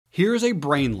Here's a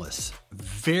brainless,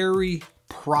 very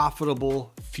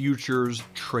profitable futures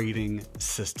trading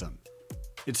system.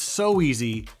 It's so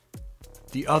easy.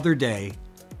 The other day,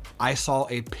 I saw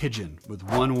a pigeon with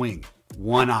one wing,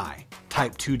 one eye,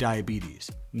 type 2 diabetes,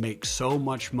 make so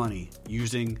much money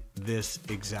using this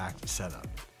exact setup.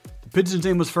 The pigeon's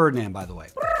name was Ferdinand, by the way.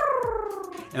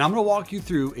 And I'm gonna walk you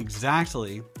through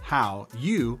exactly how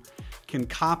you can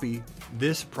copy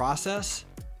this process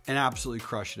and absolutely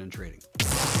crush it in trading.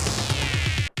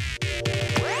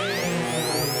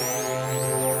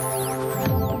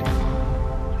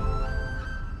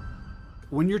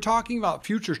 When you're talking about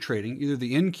futures trading, either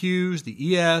the NQs,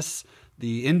 the ES,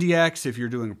 the NDX, if you're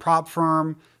doing a prop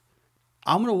firm,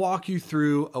 I'm going to walk you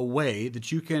through a way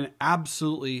that you can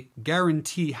absolutely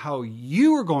guarantee how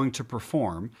you are going to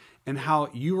perform and how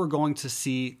you are going to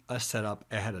see a setup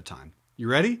ahead of time. You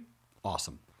ready?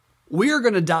 Awesome. We are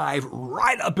going to dive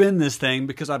right up in this thing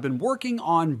because I've been working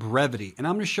on brevity, and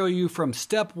I'm going to show you from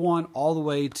step 1 all the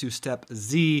way to step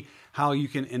Z how you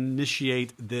can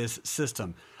initiate this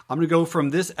system. I'm going to go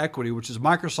from this equity, which is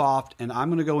Microsoft, and I'm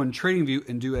going to go in TradingView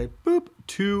and do a boop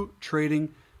to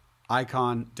trading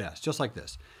icon desk, just like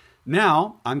this.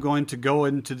 Now, I'm going to go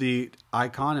into the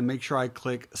icon and make sure I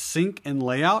click sync and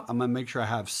layout. I'm going to make sure I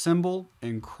have symbol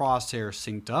and crosshair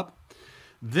synced up.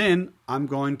 Then I'm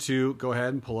going to go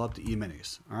ahead and pull up the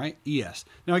E-minis, all right, ES.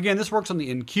 Now, again, this works on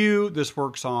the NQ, this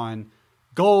works on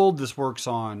gold, this works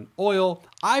on oil.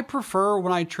 I prefer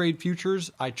when I trade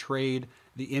futures, I trade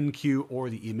the NQ or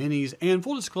the E-minis. And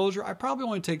full disclosure, I probably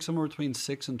only take somewhere between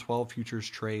 6 and 12 futures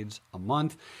trades a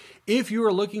month. If you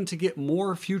are looking to get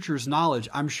more futures knowledge,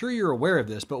 I'm sure you're aware of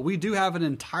this, but we do have an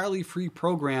entirely free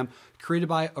program created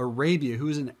by Arabia, who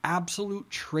is an absolute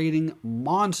trading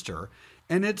monster.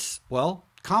 And it's, well,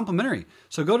 complimentary.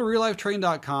 So go to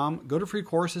reallifetrading.com, go to free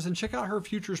courses, and check out her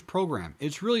futures program.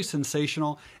 It's really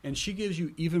sensational, and she gives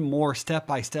you even more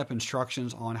step-by-step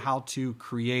instructions on how to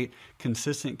create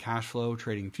consistent cash flow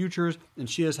trading futures, and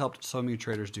she has helped so many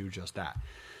traders do just that.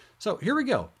 So here we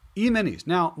go, E-minis.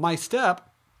 Now, my step,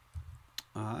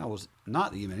 that was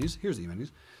not the E-minis, here's the E-minis.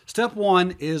 Step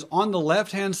 1 is on the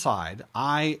left-hand side,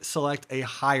 I select a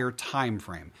higher time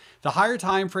frame. The higher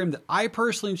time frame that I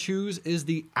personally choose is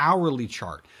the hourly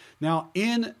chart. Now,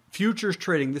 in futures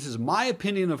trading, this is my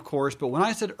opinion, of course, but when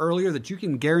I said earlier that you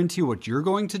can guarantee what you're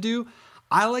going to do,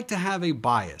 I like to have a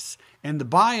bias. And the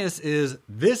bias is,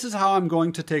 this is how I'm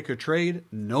going to take a trade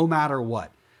no matter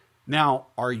what. Now,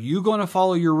 are you going to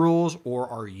follow your rules or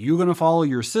are you going to follow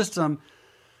your system?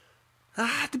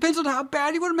 It depends on how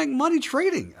bad you want to make money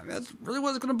trading. I mean, that's really what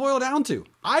it's going to boil down to.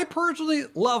 I personally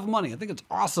love money. I think it's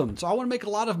awesome. So I want to make a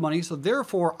lot of money. So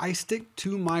therefore, I stick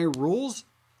to my rules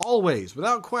always,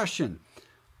 without question.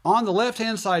 On the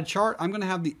left-hand side chart, I'm going to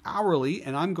have the hourly,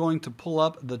 and I'm going to pull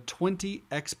up the 20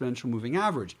 exponential moving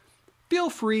average. Feel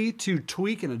free to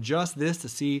tweak and adjust this to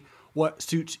see what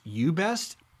suits you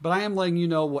best, but I am letting you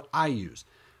know what I use.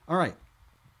 All right,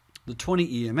 the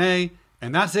 20 EMA,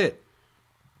 and that's it.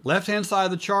 Left-hand side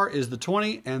of the chart is the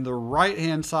 20, and the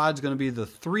right-hand side is going to be the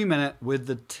 3-minute with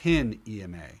the 10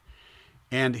 EMA.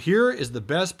 And here is the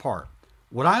best part.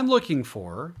 What I'm looking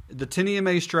for, the 10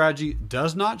 EMA strategy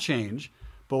does not change,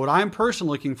 but what I'm personally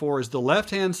looking for is the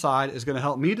left-hand side is going to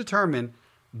help me determine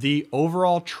the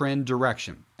overall trend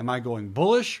direction. Am I going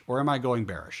bullish or am I going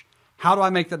bearish? How do I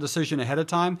make that decision ahead of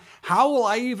time? How will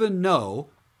I even know,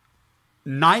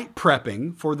 night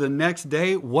prepping for the next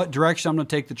day, what direction I'm going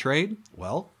to take the trade?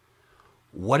 Well,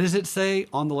 what does it say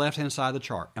on the left-hand side of the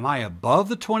chart? Am I above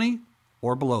the 20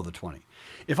 or below the 20?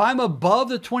 If I'm above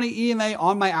the 20 EMA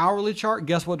on my hourly chart,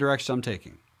 guess what direction I'm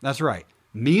taking? That's right.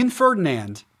 Me and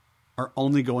Ferdinand are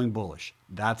only going bullish.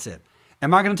 That's it.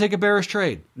 Am I going to take a bearish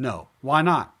trade? No. Why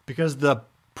not? Because the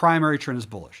primary trend is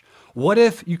bullish. What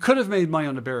if you could have made money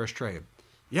on a bearish trade?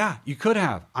 Yeah, you could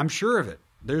have. I'm sure of it.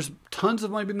 There's tons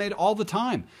of money being made all the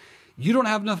time. You don't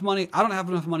have enough money. I don't have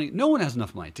enough money. No one has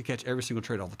enough money to catch every single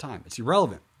trade all the time. It's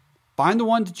irrelevant. Find the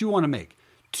one that you want to make.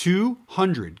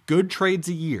 200 good trades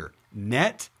a year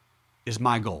net is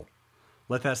my goal.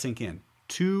 Let that sink in.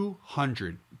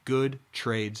 200 good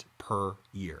trades per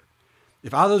year.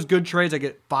 If out of those good trades I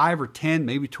get 5 or 10,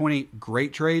 maybe 20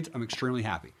 great trades, I'm extremely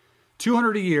happy.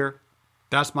 200 a year,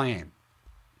 that's my aim.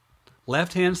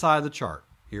 Left-hand side of the chart.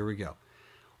 Here we go.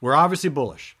 We're obviously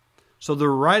bullish. So the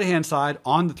right-hand side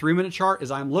on the 3-minute chart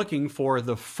is I'm looking for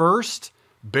the first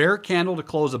bear candle to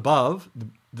close above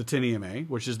the 10 EMA,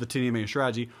 which is the 10 EMA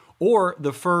strategy, or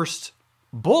the first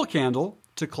bull candle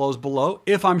to close below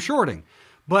if I'm shorting.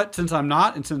 But since I'm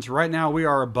not, and since right now we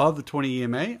are above the 20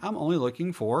 EMA, I'm only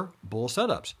looking for bull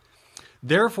setups.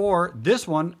 Therefore, this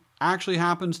one, actually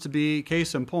happens to be,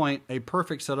 case in point, a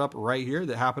perfect setup right here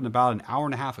that happened about an hour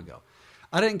and a half ago.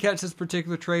 I didn't catch this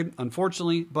particular trade,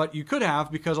 unfortunately, but you could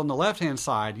have, because on the left-hand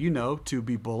side, you know to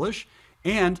be bullish.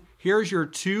 And here's your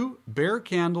 2 bear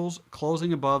candles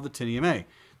closing above the 10 EMA.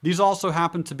 These also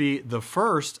happen to be the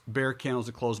first bear candles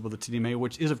to close above the 10 EMA,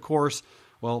 which is, of course,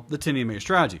 well, the 10 EMA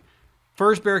strategy.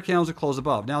 First bear candles to close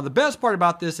above. Now, the best part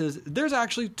about this is there's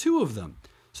actually 2 of them.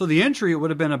 So the entry would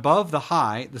have been above the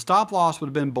high. The stop loss would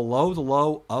have been below the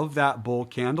low of that bull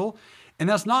candle. And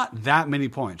that's not that many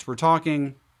points. We're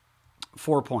talking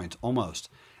 4 points almost.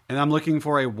 And I'm looking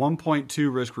for a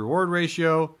 1.2 risk reward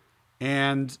ratio.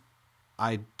 And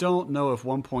I don't know if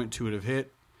 1.2 would have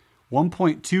hit.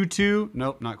 1.22,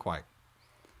 nope, not quite.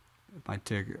 If I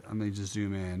take, let me just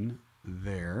zoom in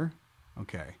there.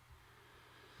 Okay.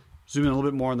 Zoom in a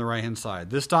little bit more on the right-hand side.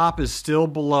 This stop is still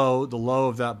below the low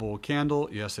of that bull candle.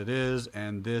 Yes, it is.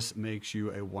 And this makes you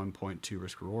a 1.2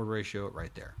 risk reward ratio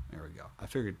right there. There we go. I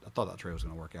thought that trade was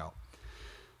going to work out.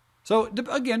 So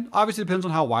again, obviously depends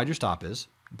on how wide your stop is.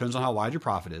 Depends on how wide your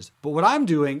profit is. But what I'm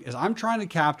doing is I'm trying to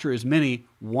capture as many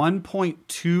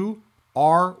 1.2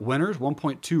 R winners,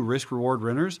 1.2 risk reward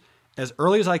winners, as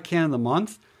early as I can in the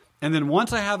month. And then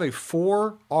once I have a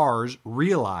 4 R's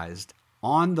realized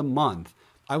on the month,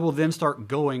 I will then start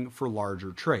going for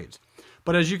larger trades.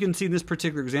 But as you can see in this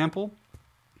particular example,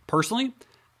 personally,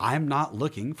 I'm not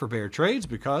looking for bear trades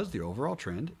because the overall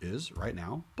trend is right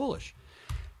now bullish.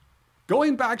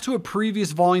 Going back to a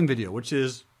previous volume video, which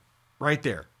is right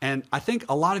there. And I think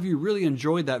a lot of you really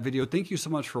enjoyed that video. Thank you so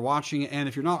much for watching. And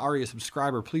if you're not already a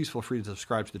subscriber, please feel free to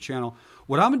subscribe to the channel.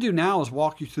 What I'm going to do now is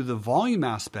walk you through the volume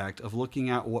aspect of looking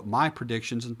at what my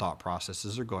predictions and thought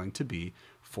processes are going to be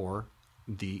for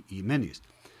the E-minis.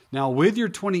 Now with your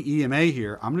 20 EMA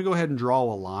here, I'm going to go ahead and draw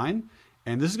a line.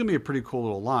 And this is going to be a pretty cool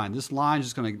little line. This line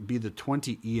is going to be the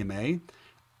 20 EMA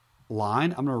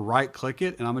line. I'm going to right click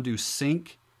it and I'm going to do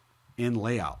sync in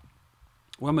layout.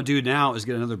 What I'm going to do now is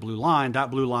get another blue line.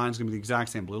 That blue line is going to be the exact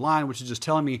same blue line, which is just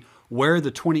telling me where the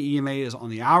 20 EMA is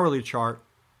on the hourly chart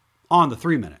on the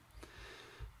 3-minute.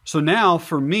 So now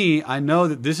for me, I know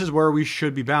that this is where we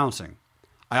should be bouncing.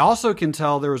 I also can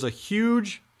tell there was a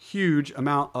huge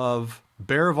amount of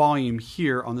bear volume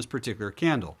here on this particular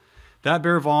candle. That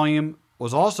bear volume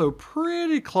was also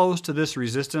pretty close to this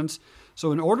resistance.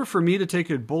 So in order for me to take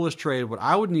a bullish trade, what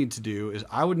I would need to do is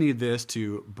I would need this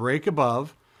to break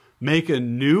above, make a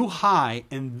new high,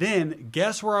 and then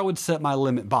guess where I would set my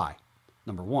limit buy,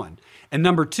 number 1. And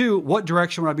number 2, what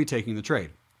direction would I be taking the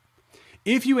trade?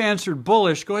 If you answered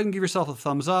bullish, go ahead and give yourself a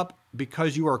thumbs up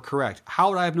because you are correct. How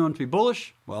would I have known to be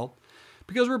bullish? Well,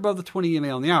 because we're above the 20 EMA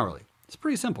on the hourly. It's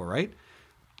pretty simple, right?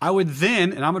 I would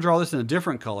then, and I'm going to draw this in a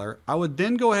different color, I would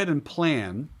then go ahead and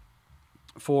plan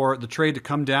for the trade to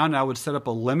come down, and I would set up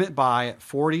a limit buy at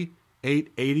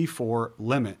 48.84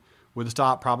 limit with a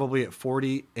stop probably at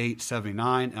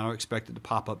 48.79, and I would expect it to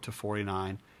pop up to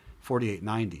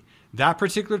 48.90. That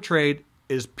particular trade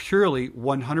is purely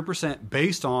 100%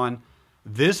 based on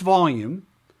this volume,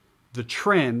 the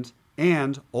trend,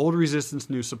 and old resistance,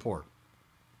 new support.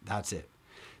 That's it.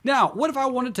 Now, what if I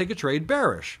want to take a trade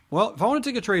bearish? Well, if I want to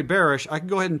take a trade bearish, I can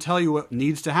go ahead and tell you what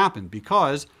needs to happen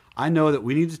because I know that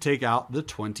we need to take out the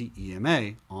 20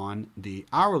 EMA on the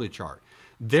hourly chart.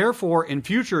 Therefore, in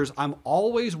futures, I'm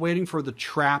always waiting for the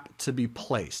trap to be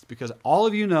placed because all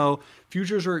of you know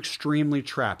futures are extremely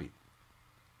trappy.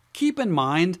 Keep in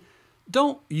mind,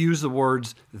 don't use the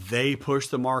words they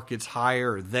pushed the markets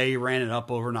higher, or they ran it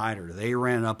up overnight, or they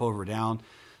ran it up over down.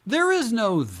 There is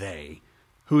no they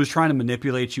who is trying to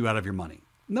manipulate you out of your money.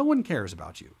 No one cares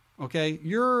about you. Okay,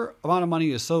 your amount of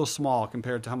money is so small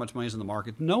compared to how much money is in the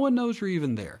market. No one knows you're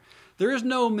even there. There is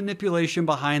no manipulation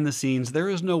behind the scenes. There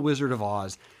is no Wizard of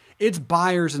Oz. It's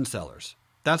buyers and sellers.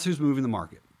 That's who's moving the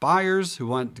market. Buyers who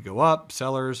want to go up,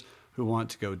 sellers who want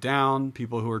to go down,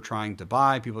 people who are trying to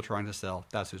buy, people trying to sell.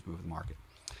 That's who's moving the market.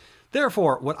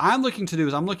 Therefore, what I'm looking to do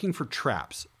is I'm looking for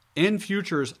traps. In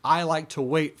futures, I like to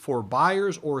wait for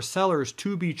buyers or sellers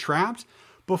to be trapped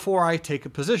before I take a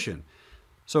position.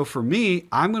 So for me,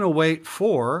 I'm going to wait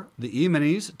for the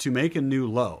E-minis to make a new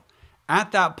low.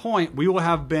 At that point, we will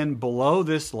have been below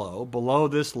this low, and below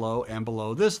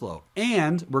this low.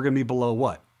 And we're going to be below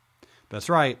what? That's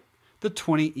right, the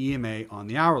 20 EMA on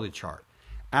the hourly chart.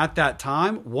 At that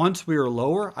time, once we are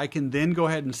lower, I can then go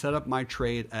ahead and set up my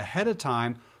trade ahead of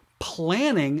time,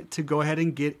 planning to go ahead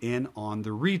and get in on the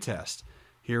retest.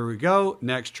 Here we go,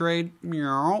 next trade,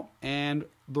 and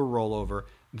the rollover.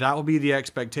 That will be the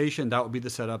expectation. That would be the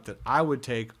setup that I would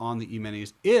take on the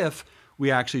E-minis if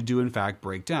we actually do in fact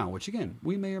break down, which again,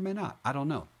 we may or may not. I don't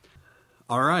know.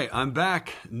 All right, I'm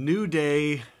back. New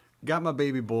day, got my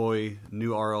baby boy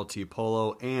new RLT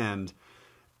Polo and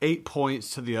 8 points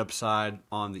to the upside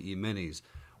on the E-minis.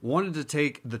 Wanted to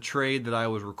take the trade that I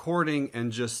was recording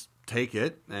and just take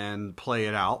it and play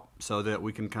it out so that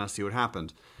we can kind of see what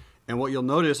happens. And what you'll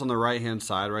notice on the right-hand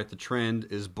side, right, the trend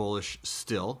is bullish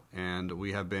still, and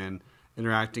we have been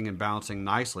interacting and bouncing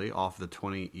nicely off the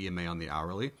 20 EMA on the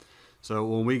hourly. So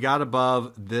when we got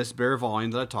above this bear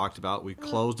volume that I talked about, we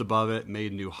closed above it,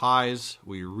 made new highs,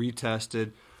 we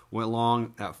retested, went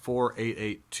long at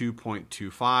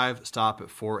 4882.25, stop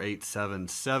at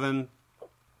 4877,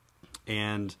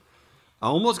 and I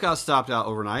almost got stopped out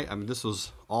overnight. I mean, this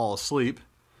was all asleep.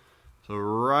 So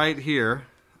right here,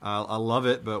 I love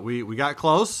it, but we got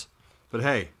close. But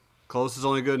hey, close is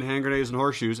only good in hand grenades and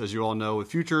horseshoes, as you all know with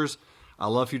futures. I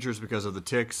love futures because of the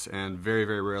ticks and very,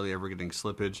 very rarely ever getting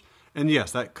slippage. And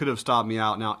yes, that could have stopped me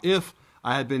out. Now, if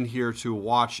I had been here to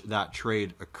watch that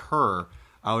trade occur,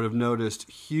 I would have noticed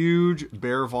huge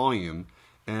bear volume.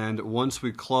 And once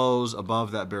we close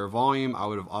above that bear volume, I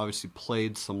would have obviously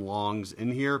played some longs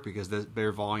in here because this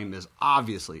bear volume is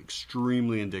obviously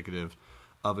extremely indicative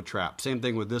of a trap. Same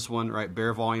thing with this one, right?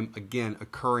 Bear volume, again,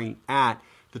 occurring at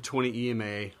the 20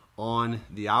 EMA on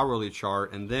the hourly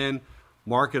chart. And then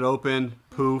market open,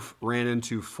 poof, ran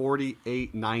into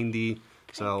 48.90.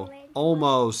 So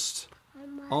almost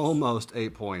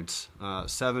 8 points,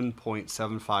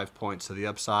 7.75 points to the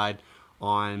upside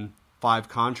on 5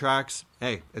 contracts.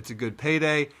 Hey, it's a good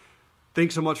payday.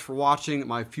 Thanks so much for watching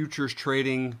my futures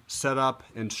trading setup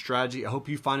and strategy. I hope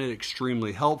you find it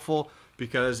extremely helpful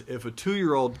because if a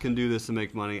 2-year-old can do this and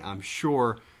make money, I'm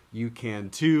sure you can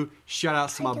too. Shout out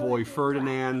to my boy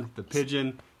Ferdinand, the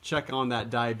pigeon. Check on that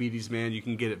diabetes, man. You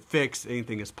can get it fixed.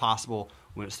 Anything is possible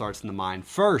when it starts in the mind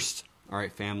first. All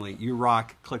right, family, you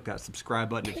rock. Click that subscribe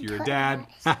button if you're a dad.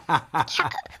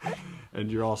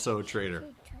 And you're also a trader.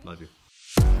 Love you.